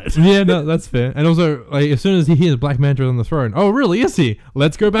the planet. Yeah, no, that's fair. And also, like, as soon as he hears Black Manta on the throne, oh, really, is he?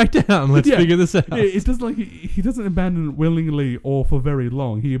 Let's go back down. Let's figure this out. Yeah, it's just like he doesn't abandon it willingly or for very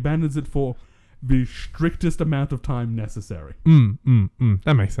long. He abandons it for the strictest amount of time necessary.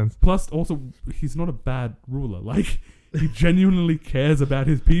 That makes sense. Plus, also, he's not a bad ruler. Like, he genuinely cares about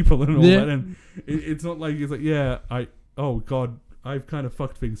his people and all that. And it's not like he's like, oh God, I've kind of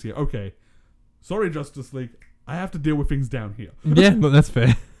fucked things here. Okay, sorry, Justice League. I have to deal with things down here. Yeah, but that's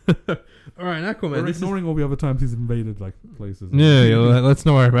fair. All right, Aquaman. We're ignoring all the other times he's invaded like places. Yeah, let's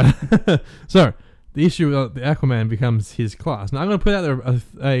not worry about it. So, the issue of the Aquaman becomes his class. Now, I'm going to put out there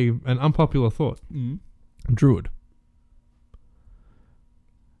an unpopular thought. Druid.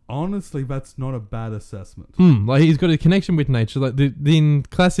 Honestly, that's not a bad assessment. Like, he's got a connection with nature. Like,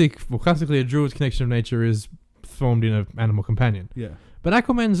 classically, a druid's connection of nature is formed in an animal companion. Yeah. But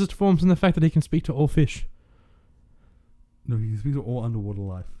Aquaman's just forms in the fact that he can speak to all fish. No, he can speak to all underwater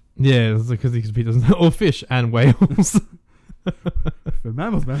life. Yeah, it's because he can speak to all fish and whales. For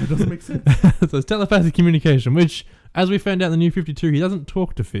mammals, man, it doesn't make sense. So it's telepathic communication, which, as we found out in the New 52, he doesn't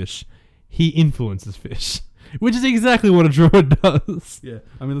talk to fish. He influences fish. Which is exactly what a druid does. Yeah,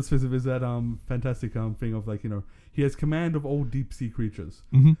 I mean, let's face it, there's that fantastic thing of, like, he has command of all deep sea creatures.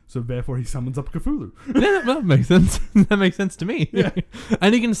 So therefore he summons up Cthulhu. Yeah, that makes sense. That makes sense to me. Yeah.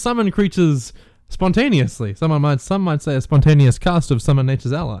 And he can summon creatures spontaneously. Some might say a spontaneous cast of Summon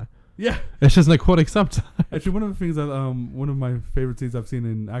Nature's Ally. Yeah. It's just an aquatic subtype. Actually, one of the things that one of my favorite scenes I've seen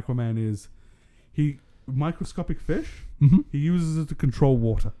in Aquaman is microscopic fish, he uses it to control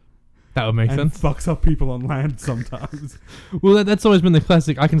water. That would make and sense. Fucks up people on land sometimes. Well, that's always been the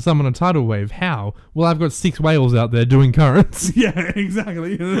classic. I can summon a tidal wave. How? Well, I've got 6 whales out there doing currents. Yeah,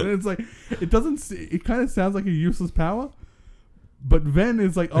 exactly. It's like it kind of sounds like a useless power, but then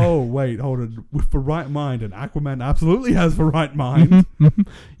it's like, oh wait, hold on. With the right mind, and Aquaman absolutely has the right mind.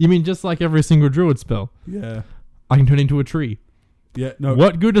 You mean just like every single druid spell? Yeah. I can turn into a tree. Yeah. No.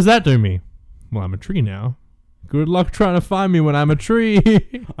 What good does that do me? Well, I'm a tree now. Good luck trying to find me when I'm a tree.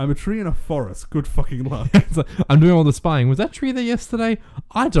 I'm a tree in a forest. Good fucking luck. Like, I'm doing all the spying. Was that tree there yesterday?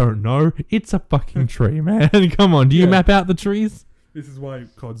 I don't know. It's a fucking tree, man. Come on. Do you map out the trees? This is why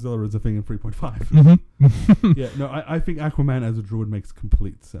Godzilla is a thing in 3.5. Mm-hmm. Yeah, no, I think Aquaman as a druid makes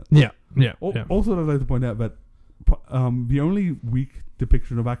complete sense. Yeah. Also, I'd like to point out that the only weak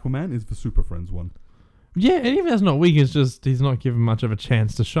depiction of Aquaman is the Super Friends one. Yeah, and even that's not weak. It's just he's not given much of a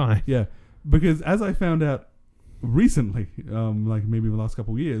chance to shine. Yeah, because as I found out recently, like maybe the last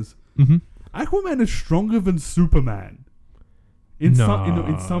couple of years, Mm-hmm. Aquaman is stronger than Superman. In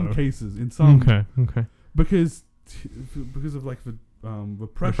some cases, in some Okay. because of like the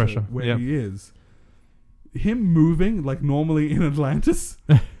pressure where he is, him moving like normally in Atlantis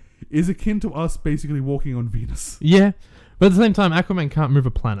is akin to us basically walking on Venus. Yeah, but at the same time, Aquaman can't move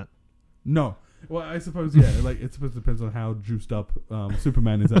a planet. No. Well, I suppose, like, it suppose depends on how juiced up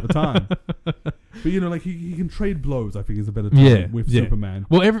Superman is at the time. But, like, he can trade blows, I think, is a better term with Superman.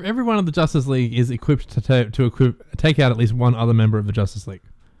 Well, every one of the Justice League is equipped to take out at least one other member of the Justice League.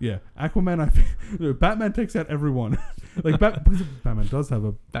 Yeah. Aquaman, I think... Batman takes out everyone. Like, because Batman does have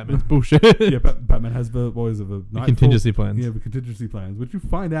a... Batman's bullshit. Yeah, Batman has the contingency plans. Yeah, the contingency plans, which you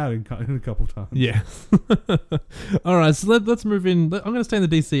find out in a couple times. Yeah. All right, so let's move in. I'm going to stay in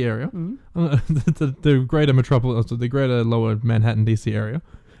the DC area. Mm-hmm. the greater metropolis, the greater lower Manhattan DC area.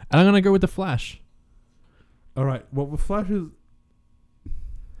 And I'm going to go with the Flash. All right, well, the Flash is...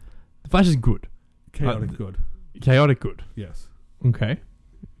 The Flash is good. Chaotic good. Chaotic good. Yes. Okay.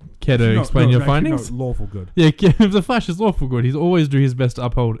 Care to explain your findings? No, lawful good. Yeah, if the Flash is lawful good, he's always do his best to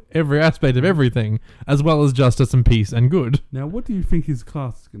uphold every aspect of everything, as well as justice and peace and good. Now, what do you think his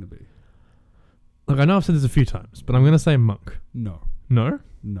class is going to be? Look, I know I've said this a few times, but I'm going to say monk. No. No?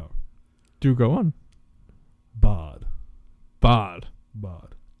 No. Do go on. Bard. I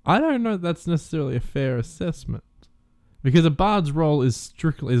don't know if that's necessarily a fair assessment. Because a bard's role is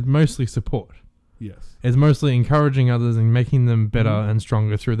mostly support. Yes. It's mostly encouraging others and making them better and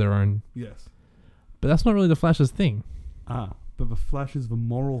stronger through their own. Yes. But that's not really the Flash's thing. But the Flash is the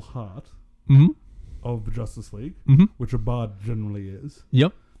moral heart of the Justice League, which a bard generally is.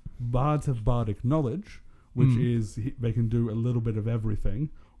 Yep. Bards have bardic knowledge, which is they can do a little bit of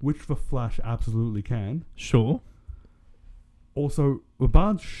everything, which the Flash absolutely can. Sure. Also, the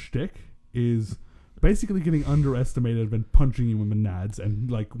bard's shtick is basically getting underestimated and punching you in the nads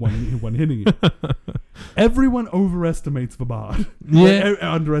and like one hitting you. Everyone overestimates the bard. Yeah.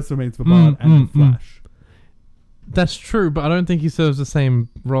 Underestimates the bard and the Flash. That's true, but I don't think he serves the same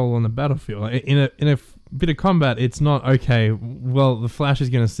role on the battlefield. Like, in a bit of combat, it's not okay. Well, the Flash is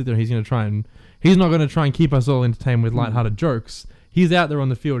going to sit there. He's not going to try and keep us all entertained with lighthearted jokes. He's out there on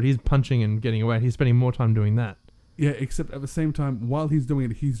the field. He's punching and getting away. He's spending more time doing that. Yeah, except at the same time, while he's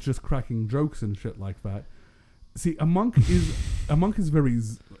doing it, he's just cracking jokes and shit like that. See, a monk is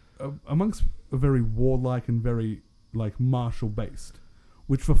very warlike and very like martial based,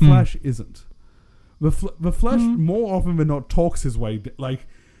 which the Flash isn't. The Flash more often than not talks his way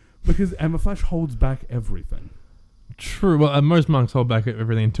and the Flash holds back everything. True. Well, most monks hold back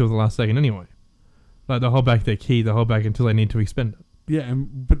everything until the last second anyway. Like they hold back their key, they hold back until they need to expend it. Yeah,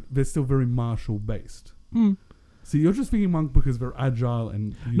 but they're still very martial based. So you're just thinking monk because they're agile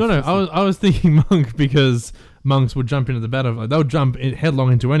and... No, I was thinking monk because monks would jump into the battle. They'll jump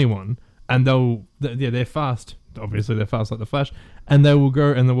headlong into anyone, and they're fast. Obviously, they're fast like the Flash, and they will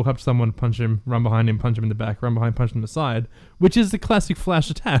go and they will have someone punch him, run behind him, punch him in the back, run behind, punch him in the side, which is the classic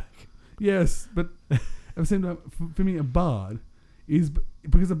Flash attack. Yes, but at the same time, for me, a bard is...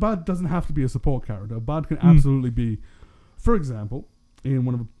 Because a bard doesn't have to be a support character. A bard can absolutely be... For example... In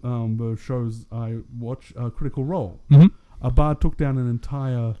one of the shows I watch, Critical Role, a bard took down an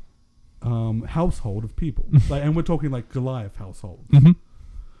entire household of people, and we're talking like Goliath household,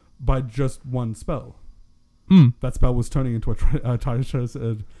 by just one spell. That spell was turning into a triceratops.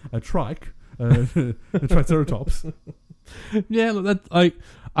 Yeah, look, I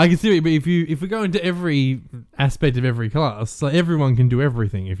can see it, but if we go into every aspect of every class, like everyone can do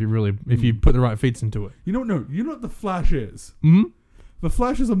everything if you put the right feats into it. You know what the Flash is. The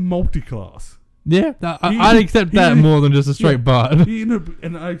Flash is a multi-class. Yeah, I'd accept that more than just a straight bard.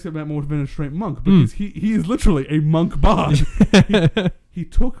 And I accept that more than a straight monk because he is literally a monk bard. he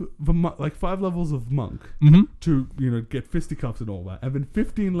took the 5 levels of monk to get fisticuffs and all that, and then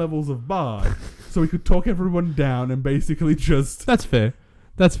 15 levels of bard so he could talk everyone down and basically just. That's fair.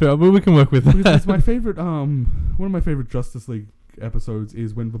 But we can work with that. It's my favorite. One of my favorite Justice League episodes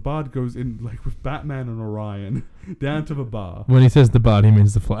is when the bard goes in with Batman and Orion down to the bar. When he says the bard, he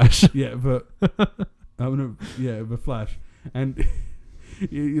means the Flash. Yeah, the Flash, and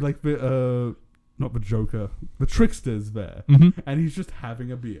not the Joker, the Trickster's there, and he's just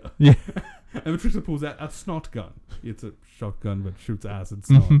having a beer. Yeah, and the Trickster pulls out a snot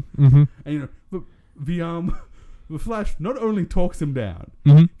The Flash not only talks him down,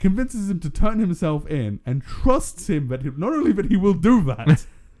 Mhm. convinces him to turn himself in, and trusts him that not only that he will do that,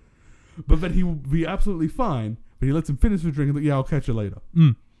 but that he will be absolutely fine. But he lets him finish the drink and I'll catch you later.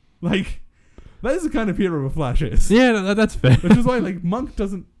 Mm. Like, that is the kind of hero the Flash is. Yeah, that's fair. Which is why, like, Monk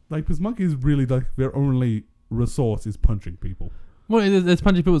doesn't like, because Monk is really like their only resource is punching people. Well, there's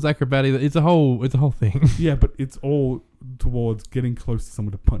punching people's acrobatic. It's a whole thing. Yeah, but it's all towards getting close to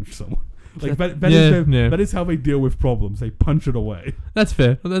someone to punch someone. Like Yeah. that is how they deal with problems. They punch it away. That's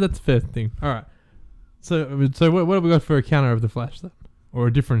fair. That's a fair thing. All right. So what have we got for a counter of the Flash then, or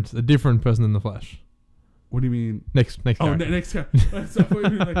a different person than the Flash? What do you mean? Next. Oh, character. next guy. So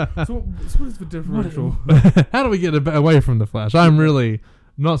what is the differential? How do we get away from the Flash? I'm really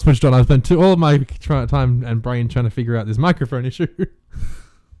not switched on. I've spent all of my time and brain trying to figure out this microphone issue.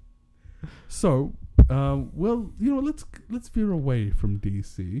 So, well, let's veer away from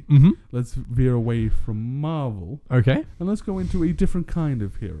DC. Mm-hmm. Let's veer away from Marvel, Okay. and let's go into a different kind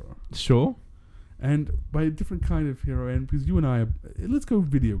of hero. Sure. And by a different kind of hero, and because you and I, let's go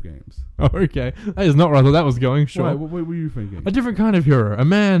video games. Oh, okay. That is not where I thought that was going. Sure. Why? What were you thinking? A different kind of hero. A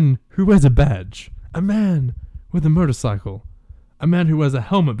man who wears a badge. A man with a motorcycle. A man who wears a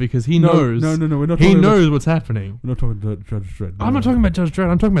helmet because he knows. No. We're not. He talking knows what's happening. We're not talking about Judge Dredd. I'm not talking about Judge Dredd.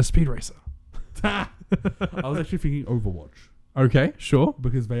 I'm talking about Speed Racer. I was actually thinking Overwatch Okay, sure.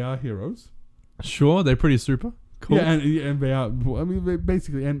 because they are heroes. Sure, they're pretty super. Cool. Yeah, and they are. I mean, they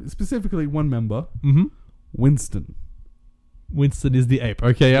basically, and specifically one member, Mm-hmm. Winston. Winston is the ape.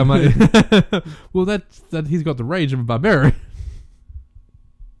 Okay, I'm like, well, that he's got the rage of a barbarian.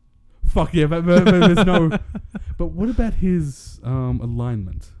 Fuck yeah, but there's no. But what about his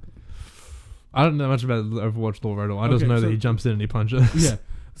alignment? I don't know much about the Overwatch lore at all. I just Okay, know so- that he jumps in and he punches. Yeah.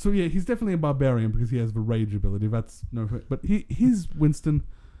 So yeah, he's definitely a barbarian because he has the rage ability. That's no. But he's Winston.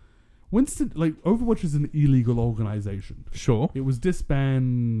 Winston, like, Overwatch is an illegal organization. Sure. It was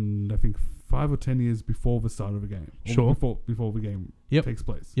disbanded, I think, 5 or 10 years before the start of the game. Or Sure. Before the game Yep. takes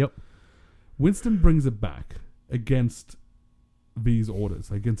place. Yep. Winston brings it back against these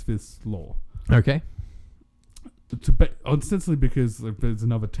orders, against this law. Okay. Ostensibly because like, there's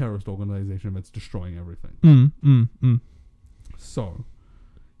another terrorist organization that's destroying everything. So,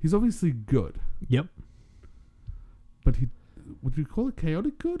 he's obviously good. Yep. But would you call it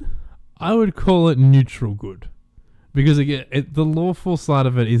chaotic good? I would call it neutral good. Because again, the lawful side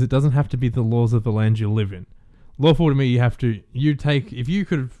of it is it doesn't have to be the laws of the land you live in. Lawful to me,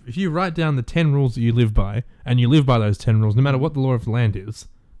 if you write down the 10 rules that you live by, and you live by those 10 rules, no matter what the law of the land is,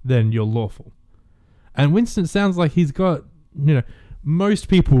 then you're lawful. And Winston sounds like he's got, most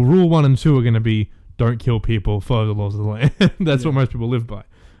people, rule 1 and 2 are going to be, don't kill people, follow the laws of the land. That's what most people live by.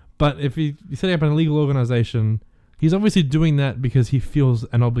 But if you set up an illegal organization, he's obviously doing that because he feels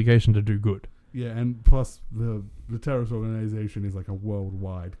an obligation to do good. Yeah, and plus the terrorist organization is like a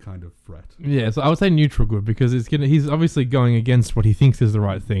worldwide kind of threat. Yeah, so I would say neutral good because he's obviously going against what he thinks is the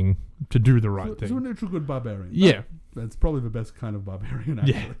right thing to do the right thing. So a neutral good barbarian. Yeah. That's probably the best kind of barbarian,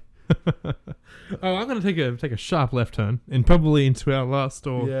 actually. Yeah. I'm going to take a sharp left turn and probably into our last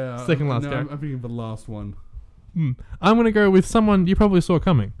or second last character. I'm thinking the last one. I'm going to go with someone you probably saw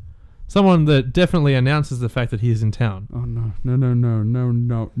coming. Someone that definitely announces the fact that he's in town. Oh, no.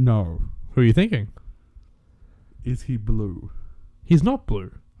 Who are you thinking? Is he blue? He's not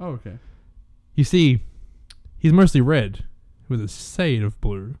blue. Oh, okay. You see, he's mostly red with a shade of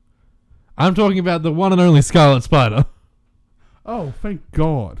blue. I'm talking about the one and only Scarlet Spider. Oh, thank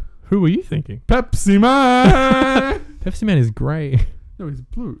God. Who were you thinking? Pepsi Man! Pepsi Man is grey. No, he's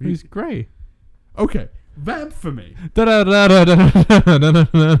blue. He's grey. Okay, vamp for me.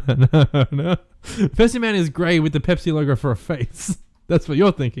 Pepsi Man is grey with the Pepsi logo for a face. That's what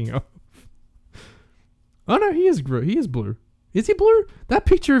you're thinking of. Oh no, he is blue. He is blue. Is he blue? That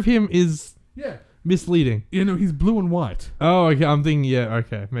picture of him is misleading. Yeah, no, he's blue and white. Oh, okay. I'm thinking. Yeah,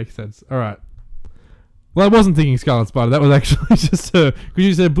 okay, makes sense. All right. Well, I wasn't thinking Scarlet Spider. That was actually just because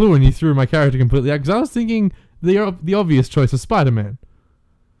you said blue and you threw my character completely out. Because I was thinking the obvious choice of Spider-Man,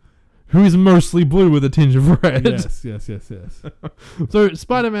 who is mostly blue with a tinge of red. Yes. So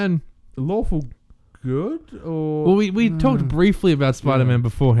Spider-Man. Lawful good or? Well, we talked briefly about Spider-Man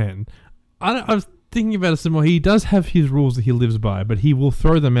beforehand. I was thinking about it some more. He does have his rules that he lives by, but he will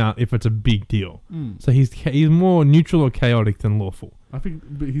throw them out if it's a big deal. So he's more neutral or chaotic than lawful. I think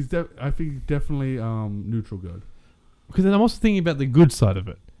definitely neutral good. Because then I'm also thinking about the good side of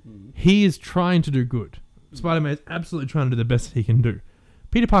it. He is trying to do good. Spider-Man is absolutely trying to do the best he can do.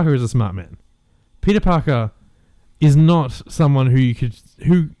 Peter Parker is a smart man. Peter Parker is not someone who you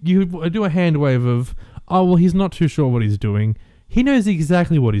do a hand wave of, oh well, he's not too sure what he's doing. He knows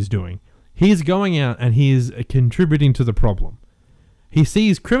exactly what he's doing. He's going out and he's contributing to the problem. He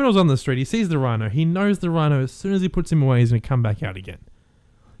sees criminals on the street. He sees the rhino. He knows the rhino. As soon as he puts him away, he's going to come back out again.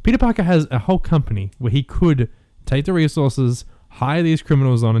 Peter Parker has a whole company where he could take the resources, hire these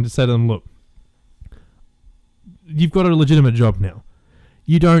criminals on, and just say to them, look, you've got a legitimate job now.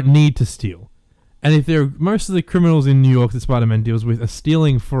 You don't need to steal. And if most of the criminals in New York that Spider-Man deals with are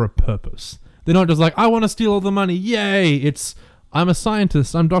stealing for a purpose. They're not just like, I want to steal all the money. Yay! It's, I'm a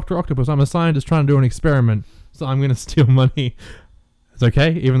scientist. I'm Dr. Octopus. I'm a scientist trying to do an experiment. So I'm going to steal money. It's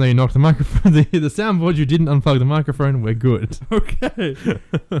okay. Even though you knocked the microphone, the soundboard, you didn't unplug the microphone. We're good. Okay.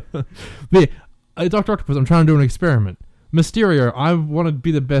 But yeah, Dr. Octopus, I'm trying to do an experiment. Mysterio, I want to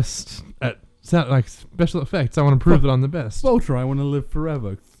be the best at special effects. I want to prove that I'm the best. Vulture, I want to live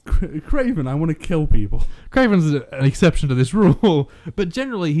forever. Craven, I want to kill people. Craven's an exception to this rule, but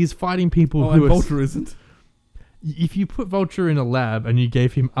generally he's fighting people who and Vulture isn't. If you put Vulture in a lab and you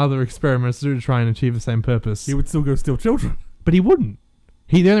gave him other experiments to try and achieve the same purpose, he would still go steal children. But he wouldn't.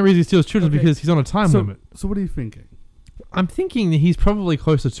 The only reason he steals children is because he's on a time limit. So what are you thinking? I'm thinking that he's probably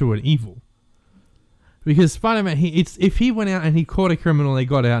closer to an evil. Because Spider-Man, if he went out and he caught a criminal and they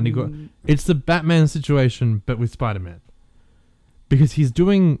got out and it's the Batman situation, but with Spider-Man. Because he's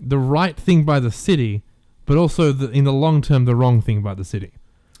doing the right thing by the city, but also in the long term, the wrong thing by the city.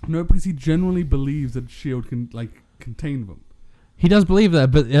 No, because he genuinely believes that S.H.I.E.L.D. can, contain them. He does believe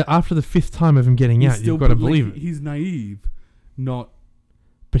that, but after the 5th time of him getting out, you've got to believe it. He's naive, not...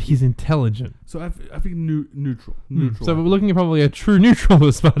 But he's intelligent. So I think neutral. So we're looking at probably a true neutral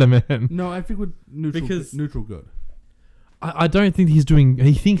with Spider-Man. No, I think with neutral good. I don't think he's doing...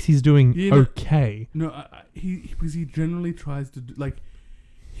 He thinks he's doing okay. No, because he generally tries to do...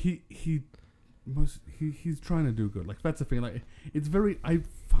 He's trying to do good. That's the thing. It's very... I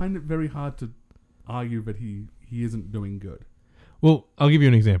find it very hard to argue that he isn't doing good. Well, I'll give you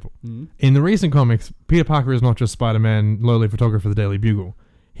an example. Mm-hmm. In the recent comics, Peter Parker is not just Spider-Man, lowly photographer for the Daily Bugle.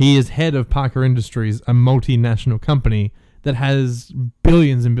 He is head of Parker Industries, a multinational company that has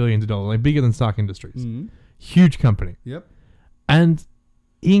billions and billions of dollars, bigger than Stark Industries. Mm-hmm. Huge company. Yep. And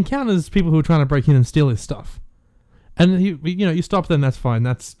he encounters people who are trying to break in and steal his stuff. And you stop them, that's fine.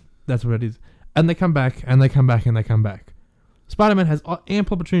 That's what it is. And they come back, and they come back, and they come back. Spider-Man has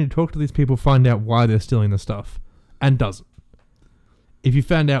ample opportunity to talk to these people, find out why they're stealing the stuff, and doesn't. If you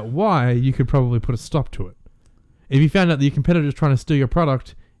found out why, you could probably put a stop to it. If you found out that your competitor is trying to steal your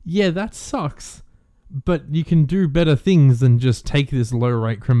product, yeah, that sucks. But you can do better things than just take this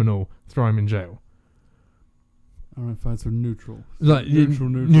low-rate criminal, throw him in jail. All right, fine. So neutral.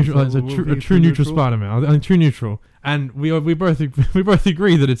 Neutral. It's a true neutral Spider-Man. I think true neutral. And we both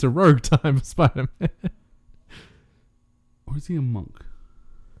agree that it's a rogue time for Spider-Man. Or is he a monk?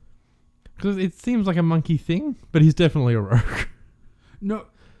 Because it seems like a monkey thing, but he's definitely a rogue. No,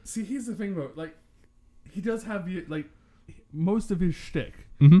 see, here's the thing though. He does have most of his shtick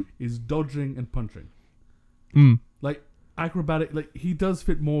is dodging and punching. Acrobatic. He does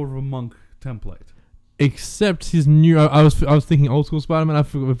fit more of a monk template. Except his new. I was thinking old school Spider-Man.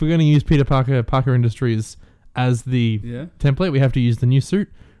 If we're going to use Peter Parker Industries as the template, we have to use the new suit,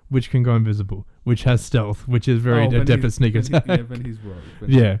 which can go invisible, which has stealth, which is very adept at sneak attack. Then he's rogue.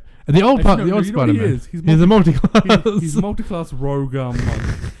 Yeah. And the old Spider-Man. He's a multi-class. He's a multi-class rogue monk.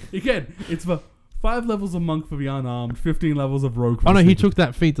 Again, it's the 5 levels of monk for the unarmed, 15 levels of rogue. Oh no, he took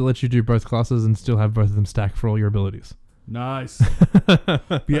that feat that lets you do both classes and still have both of them stacked for all your abilities. Nice.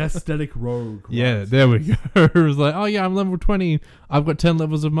 The aesthetic rogue. Right? Yeah, there we go. It was like, oh yeah, I'm level 20. I've got 10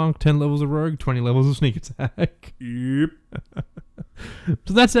 levels of monk, 10 levels of rogue, 20 levels of sneak attack. Yep.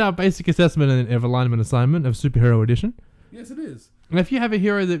 So that's our basic assessment of alignment assignment of Superhero Edition. Yes, it is. And if you have a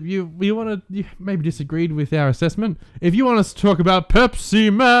hero that you maybe disagreed with our assessment, if you want us to talk about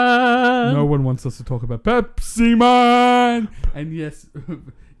Pepsi Man, no one wants us to talk about Pepsi Man. And yes,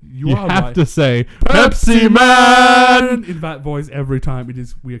 you are have right. to say Pepsi Man in that voice every time.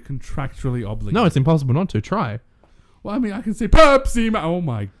 We are contractually obligated. No, it's impossible not to. Try. Well, I mean, I can say Pepsi Man. Oh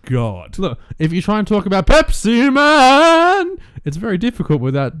my god! Look, if you try and talk about Pepsi Man, it's very difficult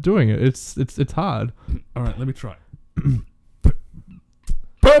without doing it. It's hard. All right, let me try.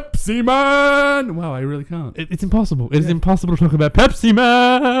 Pepsi Man! Wow, I really can't. It's impossible. It is impossible to talk about Pepsi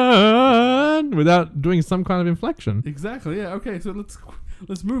Man without doing some kind of inflection. Exactly, yeah. Okay, so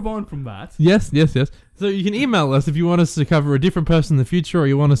let's move on from that. Yes. So you can email us if you want us to cover a different person in the future, or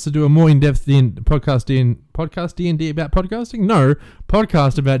you want us to do a more in-depth podcast D&D about podcasting? No,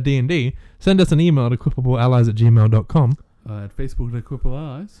 podcast about D&D. Send us an email at equippableallies@gmail.com. At Facebook at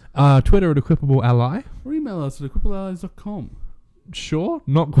equippableallies. Twitter at equippableally. Or email us at equippableallies.com. sure,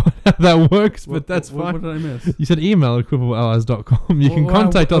 not quite how that works, but that's fine. What did I miss? You said email equippableallies.com. You can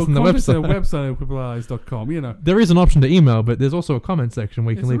contact us on the website. Contact the website equippableallies.com, you know. There is an option to email, but there's also a comment section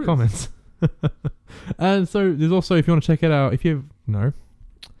where you can Yes, leave there comments. And so there's also, if you want to check it out,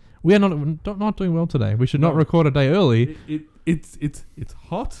 we are not doing well today. We should not record a day early. It's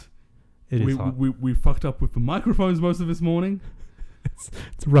hot. It is hot. We fucked up with the microphones most of this morning.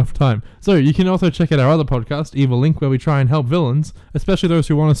 It's a rough time. So you can also check out our other podcast, Evil Link, where we try and help villains, especially those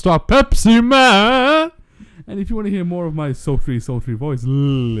who want to stop Pepsi Man. And if you want to hear more of my sultry voice,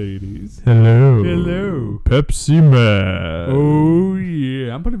 ladies. Hello, Pepsi Man. Oh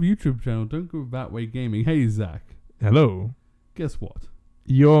yeah, I'm part of a YouTube channel. Don't go that way gaming. Hey Zach. Hello. Guess what?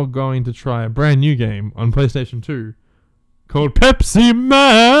 You're going to try a brand new game on PlayStation 2 called Pepsi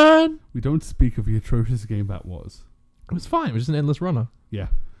Man. We don't speak of the atrocious game that was. It was fine. It was just an endless runner. Yeah.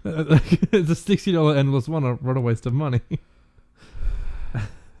 It's a $60 endless runner. What a waste of money.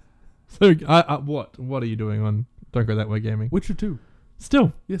 So, what are you doing on Don't Go That Way Gaming? Witcher 2.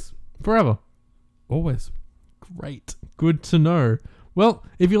 Still. Yes. Forever. Always. Great. Good to know. Well,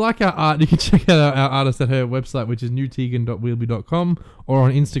 if you like our art, you can check out our artist at her website, which is newtegan.weebly.com, or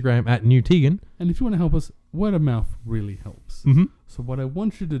on Instagram at newtegan. And if you want to help us, word of mouth really helps. Mm-hmm. So what I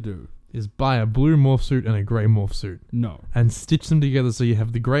want you to do is buy a blue morph suit and a grey morph suit. No. And stitch them together so you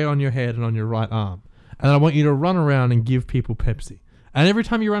have the grey on your head and on your right arm. And I want you to run around and give people Pepsi. And every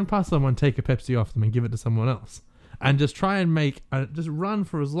time you run past someone, take a Pepsi off them and give it to someone else. And just try and just run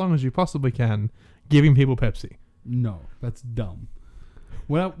for as long as you possibly can, giving people Pepsi. No, that's dumb.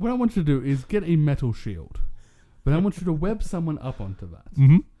 What I want you to do is get a metal shield. But I want you to web someone up onto that.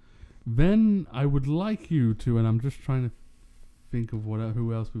 Mm-hmm. Then I would like you to, and I'm just trying to think of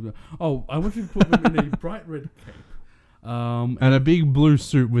who else we've got. Oh, I want you to put them in a bright red cape. And a big blue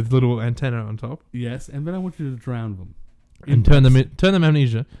suit with little antenna on top. Yes, and then I want you to drown them. And turn them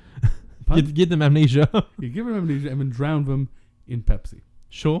amnesia. Give them amnesia. You give them amnesia and then drown them in Pepsi.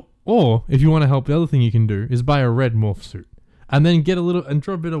 Sure. Or, if you want to help, the other thing you can do is buy a red morph suit. And then get and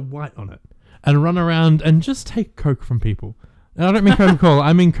draw a bit of white on it. And run around and just take Coke from people. And I don't mean Coca-Cola,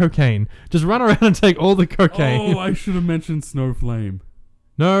 I mean cocaine. Just run around and take all the cocaine. Oh, I should have mentioned Snowflame.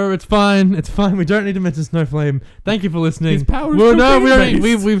 No, it's fine. It's fine. We don't need to mention Snowflame. Thank you for listening. His power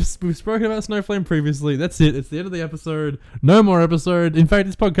is we've spoken about Snowflame previously. That's it. It's the end of the episode. No more episode. In fact,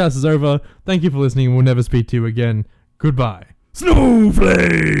 this podcast is over. Thank you for listening. We'll never speak to you again. Goodbye.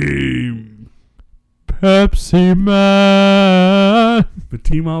 Snowflame! Pepsi Man! The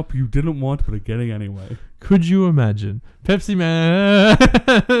team up you didn't want but are getting anyway. Could you imagine Pepsi Man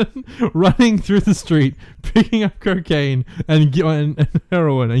running through the street, picking up cocaine and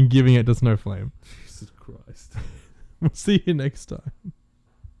heroin and giving it to Snowflame? Jesus Christ. We'll see you next time.